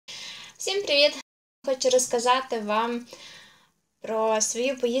Всім привіт! Хочу розказати вам про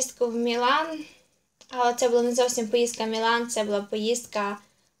свою поїздку в Мілан. Але це була не зовсім поїздка в Мілан, це була поїздка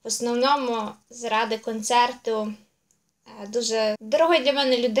в основному заради концерту дуже дорогої для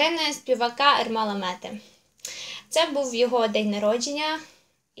мене людини, співака Ермала Мети. Це був його день народження,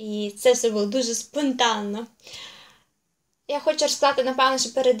 і це все було дуже спонтанно. Я хочу розказати, напевно,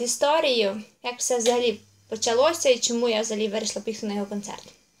 що перед історією, як все взагалі почалося і чому я взагалі вирішила поїхати на його концерт.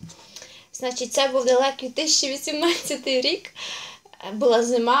 Значить, це був далекий 2018 рік, була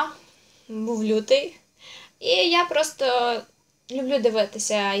зима, був лютий. І я просто люблю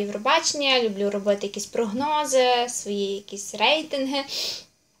дивитися Євробачення, люблю робити якісь прогнози, свої якісь рейтинги.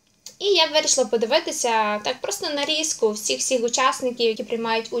 І я вирішила подивитися так просто нарізку всіх учасників, які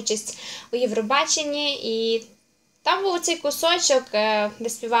приймають участь у Євробаченні. І там був цей кусочок, де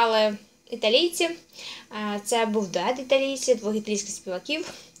співали італійці. Це був дует італійців, двох італійських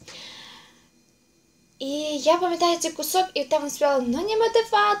співаків. І я пам'ятаю цей кусок, і там співала «Non mi avete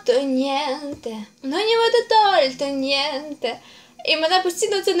fatto niente, non mi avete tolto niente». І мене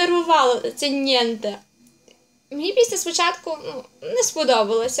постійно це нервувало, це «niente». Мені пісня спочатку не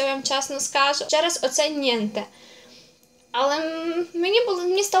сподобалася, я вам чесно скажу, через оце «niente». Але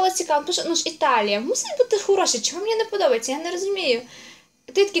мені стало цікаво, тому що Італія, мусить бути хороша, чого мені не подобається, я не розумію.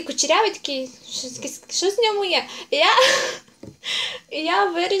 Ти такий кучерявий, такий, що з ньому є? Я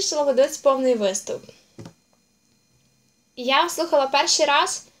вирішила подивитися повний виступ. Я слухала перший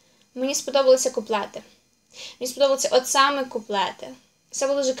раз, мені сподобалися куплети. Мені сподобалися от саме куплети. Все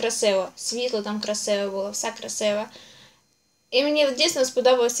було дуже красиво, світло там красиве було, все красиве. І мені дійсно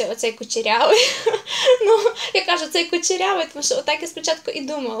сподобався оцей кучерявий. Я кажу, цей кучерявий, тому що отак я спочатку і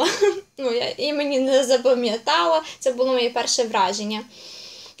думала. І мені не запам'ятала, це було моє перше враження.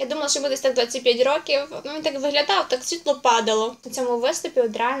 Я думала, що буде так 25 років, він так виглядав, так світло падало. На цьому виступі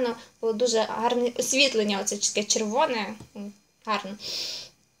от реально було дуже гарне освітлення, оце таке червоне, гарно.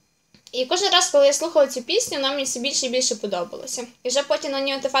 І кожен раз, коли я слухала цю пісню, вона мені все більше і більше подобалася. І вже потім «Non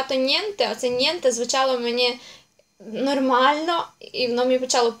mi avete fatto niente», оце «niente» звучало мені нормально, і воно мені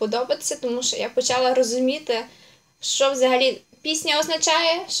почало подобатися, тому що я почала розуміти, що взагалі пісня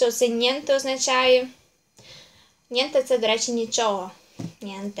означає, що це «niente» означає. «Niente» – це, до речі, нічого.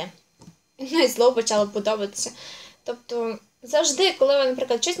 Niente. І слово почало подобатися. Тобто, завжди, коли ви,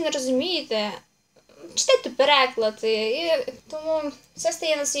 наприклад, щось не розумієте, читайте переклад, і тому все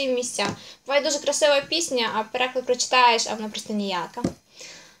стає на свої місця. Буває дуже красива пісня, а переклад прочитаєш, а вона просто ніяка.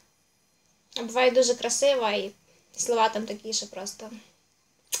 А буває дуже красива, і слова там такі, що просто...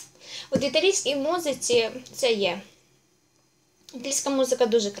 От в італійській музиці це є. Італійська музика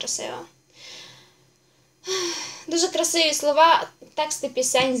дуже красива. Дуже красиві слова, тексти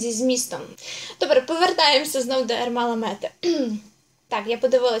пісень зі змістом. Добре, повертаємося знову до Ермала Мети. Так, я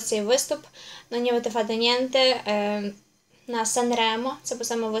подивилася цей виступ «Non mi avete fatto niente» на Санремо. Це був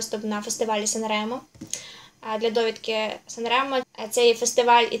саме виступ на фестивалі Санремо. Для довідки, Санремо – це є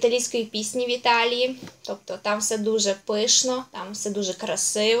фестиваль італійської пісні в Італії. Тобто там все дуже пишно, там все дуже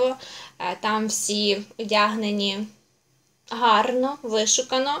красиво, там всі одягнені гарно,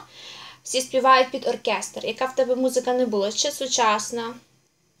 вишукано. Всі співають під оркестр. Яка в тебе музика не була, чи сучасна,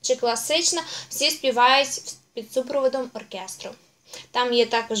 чи класична, всі співають під супроводом оркестру. Там є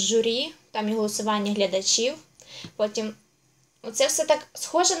також журі, там є голосування глядачів. Потім, це все так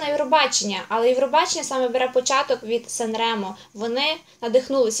схоже на Євробачення, але Євробачення саме бере початок від Санремо. Вони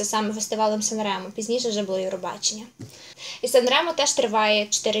надихнулися саме фестивалем Санремо, пізніше вже було Євробачення. І Санремо теж триває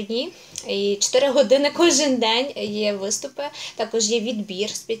 4 дні, і 4 години кожен день є виступи, також є відбір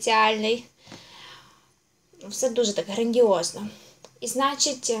спеціальний. Все дуже так грандіозно. І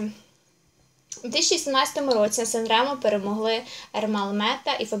значить, у 2017 році на Санремо перемогли Ермал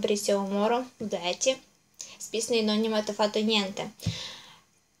Мета і Фабріціо Моро в дуеті з піснею «Non mi avete fatto niente».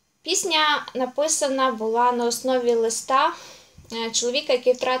 Пісня написана була на основі листа чоловіка,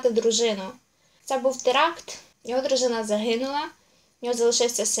 який втратив дружину. Це був теракт, його дружина загинула, в нього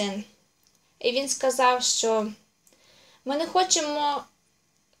залишився син. І він сказав, що ми не хочемо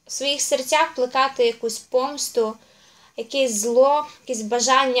в своїх серцях плекати якусь помсту, якесь зло, якесь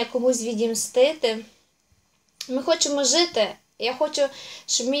бажання комусь відімстити. Ми хочемо жити. Я хочу,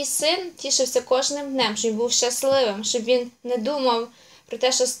 щоб мій син тішився кожним днем, щоб він був щасливим, щоб він не думав про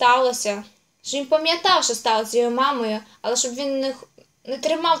те, що сталося, щоб він пам'ятав, що сталося з його мамою, але щоб він не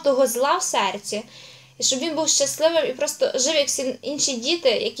тримав того зла в серці, і щоб він був щасливим і просто жив, як всі інші діти,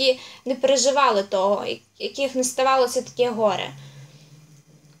 які не переживали того, яких не ставалося таке горе.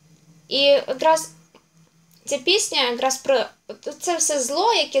 І якраз ця пісня якраз про це все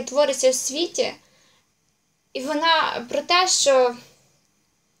зло, яке твориться в світі, і вона про те, що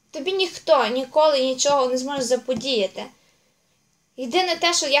тобі ніхто ніколи нічого не зможе заподіяти. Єдине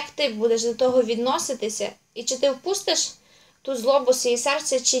те, що як ти будеш до того відноситися, і чи ти впустиш ту злобу в своє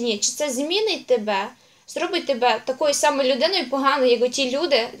серце чи ні. Чи це змінить тебе, зробить тебе такою самою людиною поганою, як оті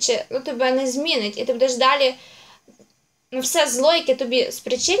люди, чи тебе не змінить, і ти будеш далі на все зло, яке тобі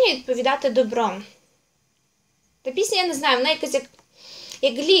спричинює, відповідати добром. Та пісня, я не знаю, вона якась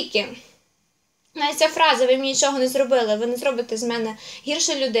як ліки. Навіть ця фраза: ви мені нічого не зробили, ви не зробите з мене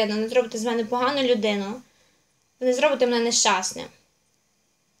гіршу людину, не зробите з мене погану людину, ви не зробите мене нещасним.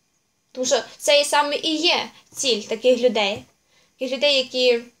 Тому що це саме і є ціль таких людей. Таких людей,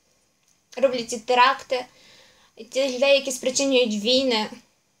 які роблять ці теракти, тих людей, які спричинюють війни.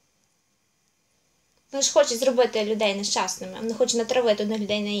 Вони ж хочуть зробити людей нещасними, вони хочуть натравити одних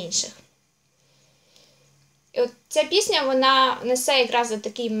людей на інших. І от ця пісня, вона несе якраз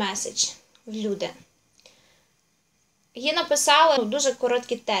такий меседж в люди. Її написали в дуже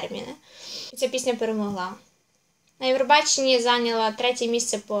короткі терміни. І ця пісня перемогла. На Євробаченні зайняла 3-е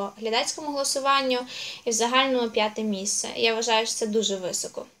місце по глядацькому голосуванню і в загальному 5-те місце. Я вважаю, що це дуже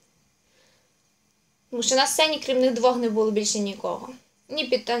високо. Тому що на сцені, крім них двох, не було більше нікого. Ні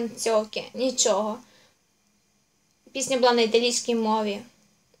підтанцьовки, нічого. Пісня була на італійській мові.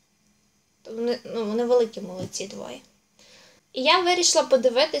 Вони великі молодці двоє. І я вирішила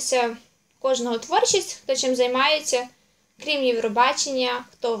подивитися кожного творчість, хто чим займається, крім Євробачення,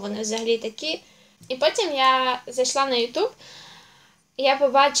 хто вони взагалі такі. І потім я зайшла на YouTube, і я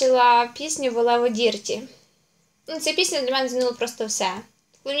побачила пісню «Волево Дірті». Ця пісня для мене змінила просто все.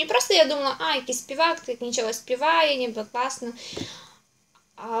 Мені просто, я думала, якийсь співак, тут нічого співає, ніби класно.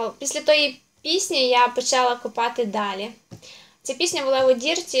 А після тої пісні я почала копати далі. Ця пісня «Волево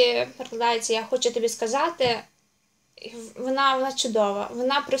Дірті» перекладається «Я хочу тобі сказати». Вона чудова.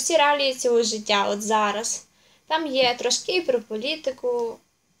 Вона про всі реалії цього життя, от зараз. Там є трошки і про політику,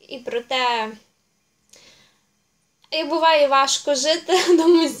 і про те, як буває важко жити в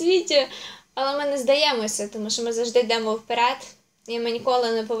тому світі, але ми не здаємося, тому що ми завжди йдемо вперед, і ми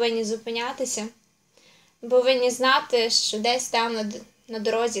ніколи не повинні зупинятися. Ми повинні знати, що десь там на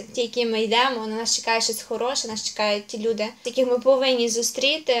дорозі, ті, які ми йдемо, на нас чекає щось хороше, нас чекають ті люди, яких ми повинні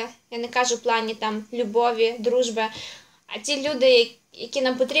зустріти. Я не кажу в плані там любові, дружби, а ті люди, які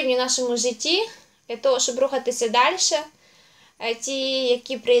нам потрібні в нашому житті, для того, щоб рухатися далі. Ті,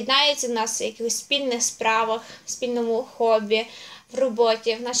 які приєднаються до нас в якихось спільних справах, в спільному хобі, в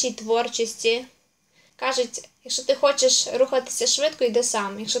роботі, в нашій творчості. Кажуть, якщо ти хочеш рухатися швидко, йди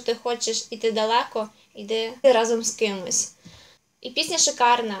сам. Якщо ти хочеш йти далеко, йди разом з кимось. І пісня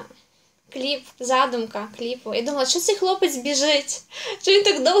шикарна. Кліп, задумка кліпу. Я думала, що цей хлопець біжить? Що він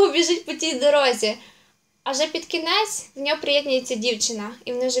так довго біжить по тій дорозі? А вже під кінець до нього приєднується дівчина,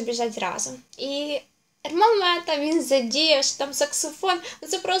 і вони вже біжать разом. І Ермалмета, він задіяв, що там саксофон.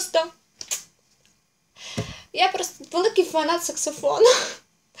 Це просто... Я просто великий фанат саксофону.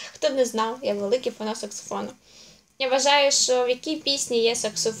 Хто б не знав, я великий фанат саксофону. Я вважаю, що в якій пісні є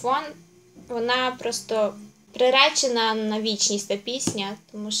саксофон, вона просто приречена на вічність, та пісня,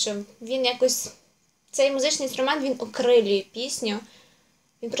 тому що він якось... Цей музичний інструмент, він окрилює пісню.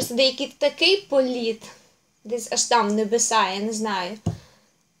 Він просто дає такий політ, десь аж там в небеса, я не знаю.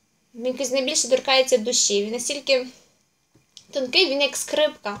 Він якось найбільше торкається душі. Він настільки тонкий, він як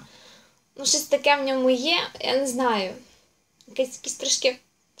скрипка. Щось таке в ньому є, я не знаю. Якісь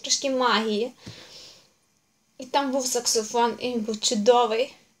трошки магії. І там був саксофон, і він був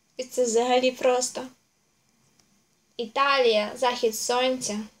чудовий. І це взагалі просто. Італія, захід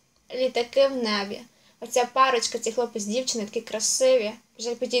сонця, літаки в небі. Оця парочка, цей хлопець, дівчина, такі красиві,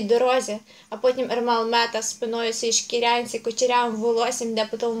 біжать по тій дорозі, а потім Ермалмета спиною своїй шкірянці, кучерявим волоссям йде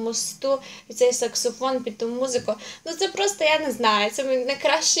по тому мосту, і цей саксофон під ту музику. Це просто, я не знаю, це мій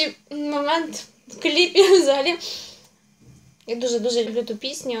найкращий момент в кліпі взагалі. Я дуже-дуже люблю ту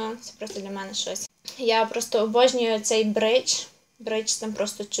пісню, це просто для мене щось. Я просто обожнюю цей бридж. Бридж там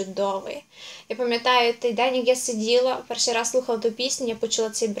просто чудовий. Я пам'ятаю той день, як я сиділа, перший раз слухала ту пісню, я почула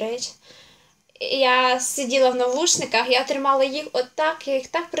цей бридж. Я сиділа в навушниках, я тримала їх отак, я їх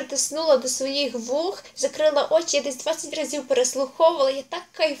так притиснула до своїх вух, закрила очі, я десь 20 разів переслуховувала, я так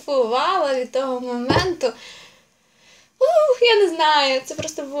кайфувала від того моменту. Я не знаю, це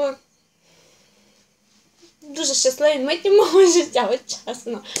просто було дуже щасливі миті мого життя, от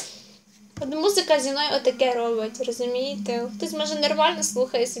чесно. От музика зі мною отаке робить, розумієте? Хтось, може, нормально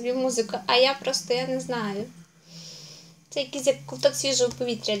слухає собі музику, а я просто, я не знаю. Це якийсь як ковток свіжого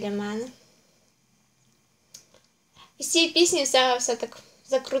повітря для мене. І з цієї пісні все так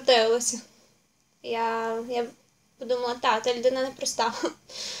закрутилося. Я подумала, та людина непроста.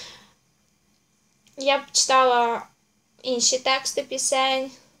 Я б читала інші тексти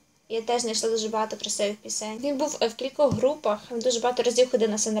пісень, Я теж знайшла дуже багато красивих пісень. Він був в кількох групах, він дуже багато разів ходив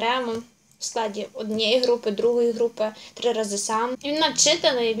на Санремо, в складі однієї групи, другої групи, 3 рази сам. Він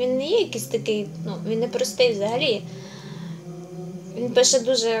начитаний, він не є якийсь такий, він не простий взагалі. Він пише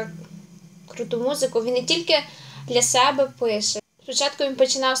дуже круту музику, він не тільки для себе пише. Спочатку він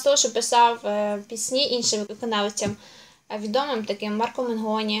починав з того, що писав пісні іншим виконавцям, відомим таким Марко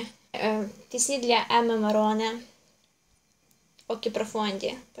Менгоні, пісні для Еми Мароне, Окі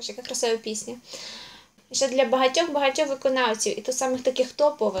Профонді. Боже, яка красива пісня. І ще для багатьох виконавців, і то самих таких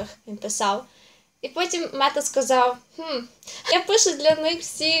топових він писав. І потім Мета сказав, я пишу для них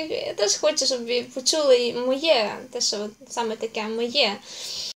всіх, я теж хочу, щоб почули моє, те, що саме таке моє.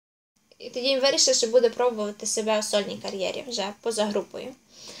 І тоді він вирішив, що буде пробувати себе у сольній кар'єрі, вже поза групою.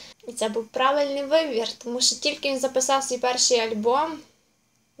 І це був правильний вибір, тому що тільки він записав свій перший альбом,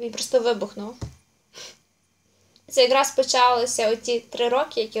 він просто вибухнув. Це якраз почалося оті 3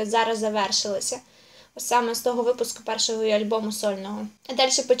 роки, які от зараз завершилися. Ось саме з того випуску першого альбому сольного. А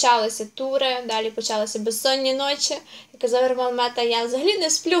далі почалися тури, далі почалися безсонні ночі. Як казав Ермал, я взагалі не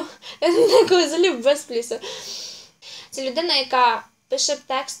сплю, я взагалі висплюся. Це людина, яка пише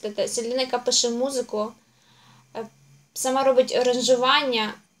тексти, це людина, яка пише музику, сама робить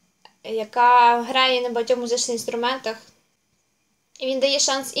аранжування, яка грає на багатьох музичних інструментах. І він дає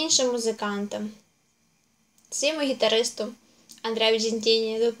шанс іншим музикантам. Своєму гітаристу Андрею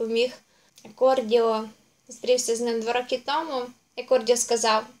Джентіні допоміг. Акордіо зустрівся з ним 2 роки тому. Акордіо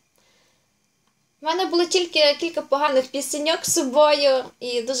сказав, в мене було тільки кілька поганих пісеньок з собою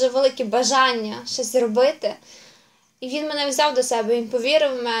і дуже велике бажання щось зробити. І він мене взяв до себе, він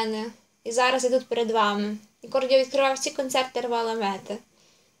повірив в мене. І зараз я тут перед вами. Акордіо відкривав всі концерти Ермала.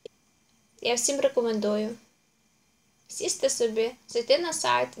 Я всім рекомендую сісти собі, зайти на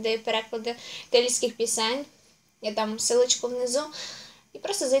сайт, де є переклади італійських пісень. Я дам ссылочку внизу. І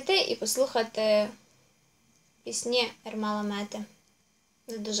просто зайти і послухати пісні Ермала Мети.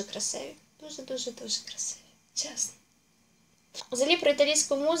 Вони дуже красиві. Дуже-дуже-дуже красиві. Чесно. Взагалі про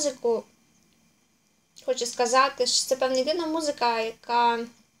італійську музику хочу сказати, що це певна єдина музика,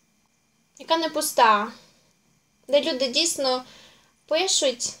 яка не пуста. Де люди дійсно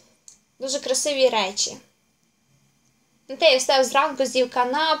пишуть дуже красиві речі. Я встав зранку, з'їв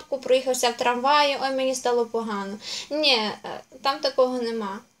канапку, проїхався в трамваї, ой, мені стало погано. Ні, там такого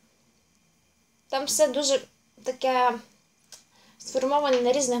нема. Там все дуже таке сформоване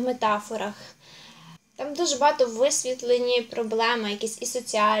на різних метафорах. Там дуже багато висвітлені проблеми, якісь і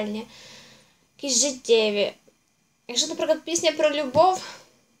соціальні, якісь життєві. Якщо, наприклад, пісня про любов,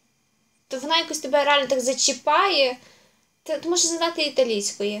 то вона якось тебе реально так зачіпає, ти можеш не знати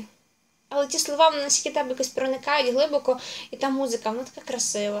італійської. Але ті слова, вони настільки тебе якось проникають глибоко, і та музика, вона така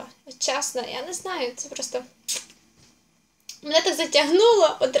красива. От чесно, я не знаю, це просто... Мене так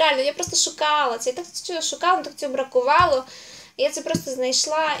затягнуло, от реально, я просто шукала це. Я так цього шукала, так цього бракувало. І я це просто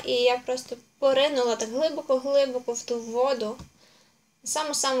знайшла, і я просто поринула так глибоко-глибоко в ту воду.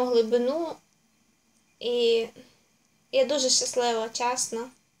 Саму-саму глибину. І я дуже щаслива, чесно.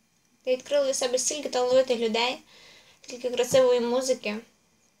 Я відкрила для себе стільки талановитих людей, стільки красивої музики.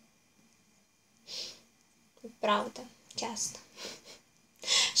 Правда, чесно.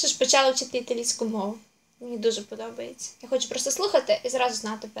 Що ж, почала вчити італійську мову. Мені дуже подобається. Я хочу просто слухати і зразу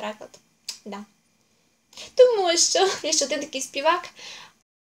знати переклад. Да. Тому що є ще один такий співак.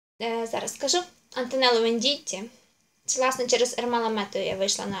 Зараз скажу. Антонелло Вендітті. Це, власне, через Ермала Мету я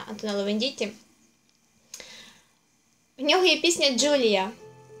вийшла на Антонелло Вендітті. В нього є пісня «Джулія».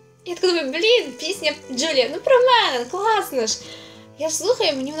 Я так думаю, пісня «Джулія». Ну, про мене, класно ж. Я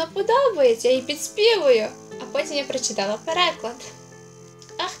слухаю, мені вона подобається, я її підспівую. А потім я прочитала переклад.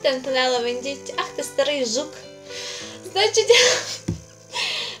 Ах ти, Антонелло Вендітті, ах ти старий жук. Значить,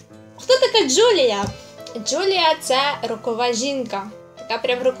 хто така Джулія? Джулія – це рокова жінка. Така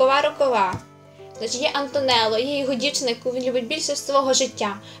прям рокова. Значить, є Антонелло, є його дівчина, яку він любить більше свого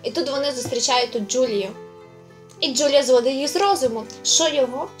життя. І тут вони зустрічають тут Джулію. І Джулія зводить її з розуму. Що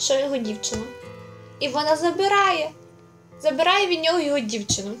його дівчину. І вона забирає від нього його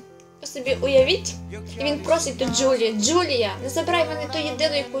дівчину. Ви собі уявіть, і він просить до Джулія, не забирай мене ту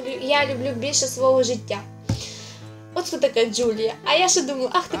єдину, яку я люблю більше свого життя. От хто така Джулія. А я ще думала,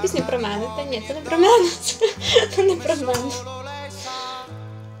 ах, це пісня про мене. Та ні, це не про мене, це не про мене.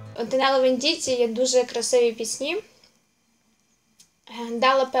 Антонелло Вендітті є дуже красиві пісні.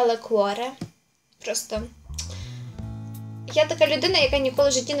 Дала пеле кворе. Просто... Я така людина, яка ніколи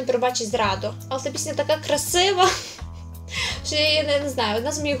в житті не пробачить зраду. Але ця пісня така красива, що я її не знаю,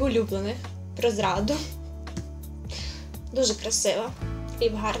 одна з моїх улюблених про зраду. Дуже красива.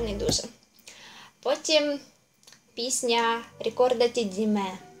 Кліп гарний дуже. Потім пісня «Ricordati di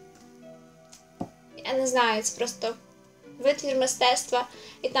me». Я не знаю, це просто витвір мистецтва.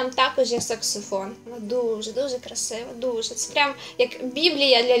 І там також є саксофон. Вона дуже красива, дуже. Це прям як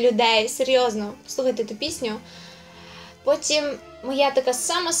Біблія для людей, серйозно. Послухайте ту пісню. Потім моя така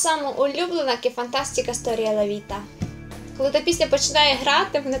сама улюблена «Che fantastica storia la vita». Коли та пісня починає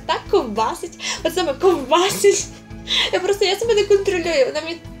грати, мене так ковбасить, от саме ковбасить. Я себе не контролюю, вона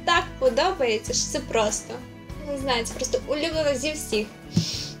мені так подобається, що це просто, не знаю, це просто улюблена зі всіх.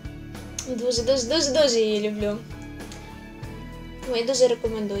 Дуже її люблю. Тому я дуже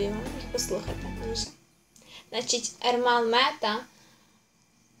рекомендую вам їх послухати. Дуже. Значить, «Ерmalmeta»,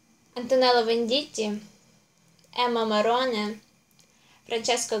 Антонелло Вендітті, Емма Мароне,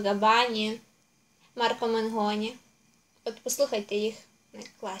 Франческо Габані, Марко Менгоні. От послухайте їх, вони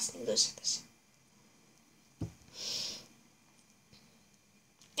класні, дуже.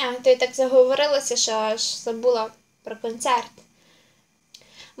 То я так заговорилася, що аж забула про концерт.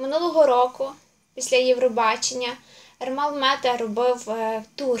 Минулого року, після Євробачення, «Ерmalmeta» робив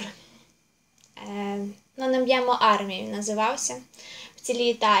тур. «Non abbiamo armi» він називався, в цілій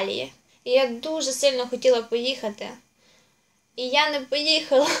Італії. І я дуже сильно хотіла поїхати. І я не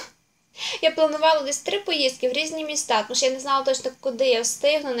поїхала. Я планувала десь 3 поїздки в різні міста, тому що я не знала точно, куди я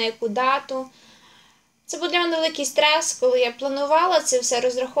встигну, на яку дату. Це був для мене великий стрес, коли я планувала це все,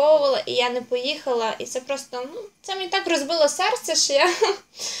 розраховувала, і я не поїхала. І це просто, це мені так розбило серце, що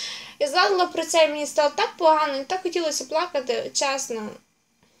я згадувала про це, і мені стало так погано, і так хотілося плакати, чесно.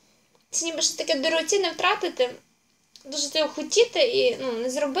 Це ніби що таке дорогоцінне втратити, дуже цього хотіти і не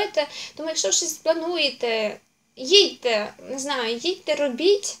зробити. Тому якщо щось плануєте, їдьте, не знаю, їдьте,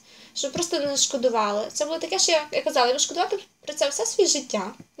 робіть, щоб просто не шкодували. Це було таке, що я казала, я буду шкодувати про це все своє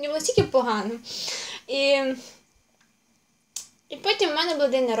життя. Мені було стільки погано. І потім в мене був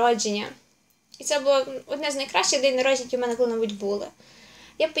день народження. І це було одне з найкращих день народження, які в мене коли-небудь були.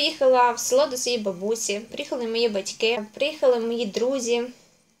 Я поїхала в село до своєї бабусі, приїхали мої батьки, приїхали мої друзі.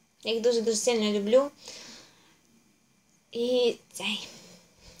 Я їх дуже сильно люблю. І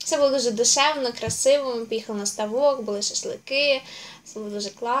все було дуже душевно, красиво. Ми поїхали на ставок, були шашлики, все було дуже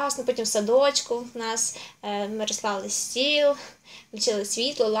класно. Потім в садочку в нас ми розклали стіл, включили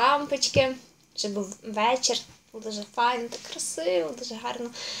світло, лампочки. Вже був вечір, було дуже файно, так красиво, дуже гарно.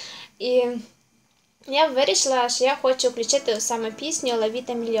 І я вирішила, що я хочу включити саме пісню «La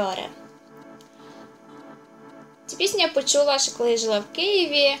vita migliore». Цю пісню я почула, що коли я жила в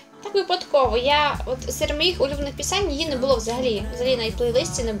Києві. Так випадково. Серед моїх улюблених пісень її не було взагалі на її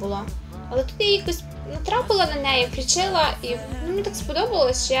плейлисті не було. Але тут я якось натрапила на неї, включила, і мені так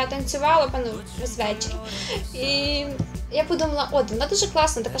сподобалось, що я танцювала, певно, весь вечір. І я подумала, вона дуже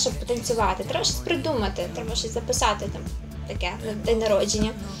класна така, щоб потанцювати. Треба щось придумати, треба щось записати там таке на день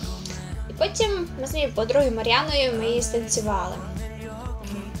народження. І потім ми з моєю подругою Мар'яною ми її станцювали.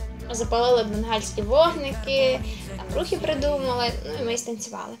 Запалили бенгальські вогники, там рухи придумали, і ми її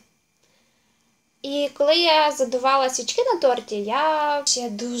станцювали. І коли я задувала свічки на торті, я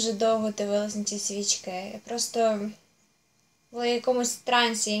дуже довго дивилась на ці свічки. Я просто була в якомусь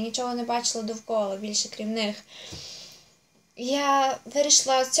трансі, я нічого не бачила довкола, більше крім них. Я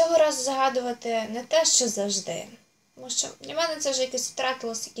вирішила цього разу загадувати не те, що завжди. Тому що для мене це вже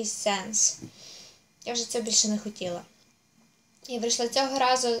втратилось якийсь сенс. Я вже це більше не хотіла. І вирішила цього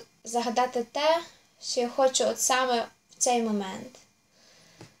разу загадати те, що я хочу от саме в цей момент.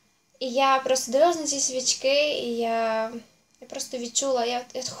 І я просто дивилась на ці свічки, і я просто відчула, я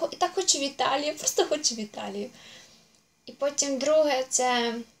так хочу в Італію, я просто хочу в Італію. І потім друге,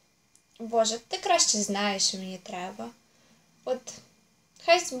 це, Боже, ти краще знаєш, що мені треба. От,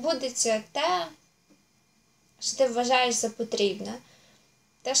 хай збудеться те, що ти вважаєш за потрібне.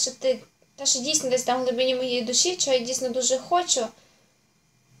 Те, що дійсно десь там в глибині моєї душі, що я дійсно дуже хочу,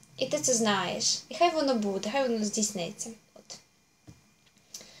 і ти це знаєш. І хай воно буде, хай воно здійсниться.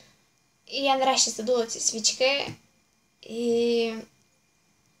 І я нарешті задула ці свічки, і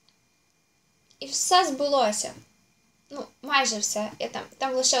все збулося. Майже все.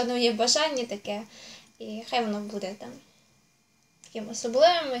 Там лише одне моє бажання таке, і хай воно буде там таким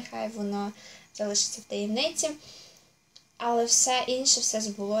особливим, і хай воно залишиться в таємниці. Але все інше, все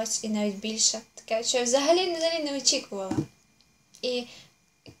збулося, і навіть більше. Таке, що я взагалі не очікувала. І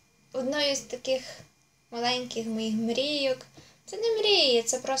одною з таких маленьких моїх мрійок, це не мрії,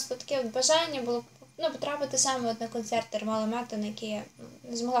 це просто таке бажання було потрапити саме на концерт «Ерmalmeta», на який я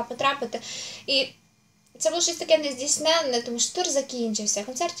не змогла потрапити. І це було щось таке нездійсненне, тому що тур закінчився,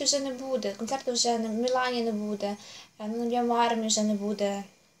 концертів вже не буде, концерту вже в Мілані не буде, в армії вже не буде.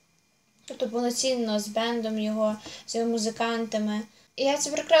 Тобто повноцінно з бендом його, з його музикантами. І я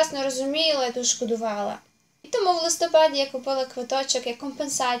це прекрасно розуміла, я дуже шкодувала. І тому в листопаді я купила квиточок як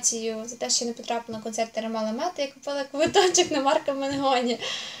компенсацію за те, що я не потрапила на концерт Ермала Мети, я купила квиточок на Марко Менгоні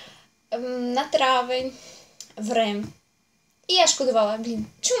на травень в Рим. І я шкодувала,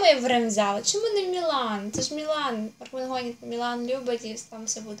 чому я в Рим взяла? Чому не в Мілан? Це ж Мілан. Марко Менгоні Мілан любить, і там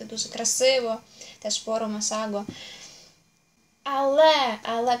все буде дуже красиво, теж Поро Масаго.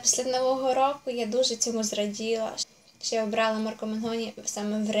 Але після Нового року я дуже цьому зраділа, що я обрала Марко Менгоні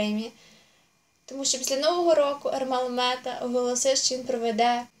саме в Римі. Тому що після Нового року Ермал Мета оголосив, що він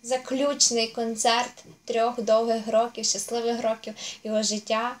проведе заключний концерт 3 довгих років, щасливих років його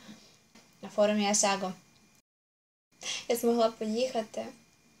життя на форумі Асаго. Я змогла поїхати.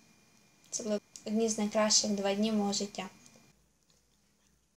 Це були одні з найкращих 2 дні мого життя.